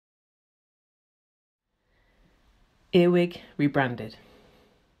Earwig rebranded.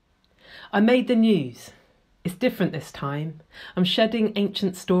 I made the news. It's different this time. I'm shedding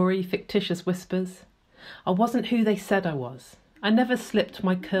ancient story, fictitious whispers. I wasn't who they said I was. I never slipped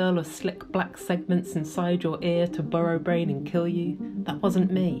my curl of slick black segments inside your ear to burrow brain and kill you. That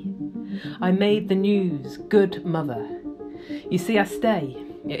wasn't me. I made the news. Good mother. You see, I stay.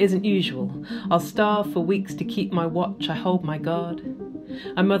 It isn't usual. I'll starve for weeks to keep my watch. I hold my guard.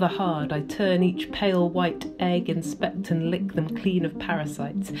 I mother hard. I turn each pale white egg, inspect and lick them clean of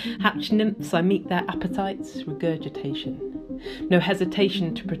parasites. Hatch nymphs, I meet their appetites. Regurgitation. No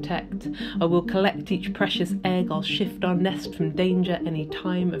hesitation to protect. I will collect each precious egg. I'll shift our nest from danger any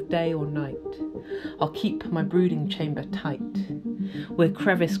time of day or night. I'll keep my brooding chamber tight. We're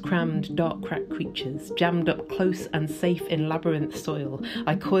crevice-crammed, dark-cracked creatures, jammed up close and safe in labyrinth soil.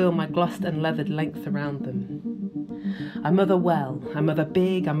 I coil my glossed and leathered length around them. I mother well, I mother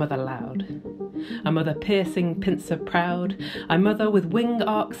big, I mother loud. I mother piercing, pincer proud. I mother with wing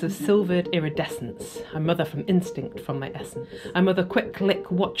arcs of silvered iridescence. I mother from instinct, from my essence. I mother quick lick,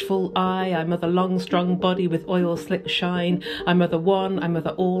 watchful eye. I mother long, strong body with oil slick shine. I mother one, I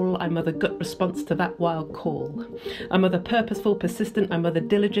mother all. I mother gut response to that wild call. I mother purposeful, persistent. I mother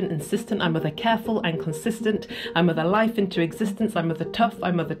diligent, insistent. I mother careful and consistent. I mother life into existence. I mother tough.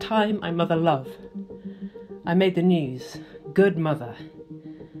 I mother time. I mother love. I made the news. Good mother.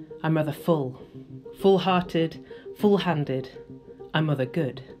 I mother full. Full-hearted, full-handed, I mother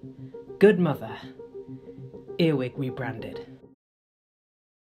good. Good mother. Earwig rebranded.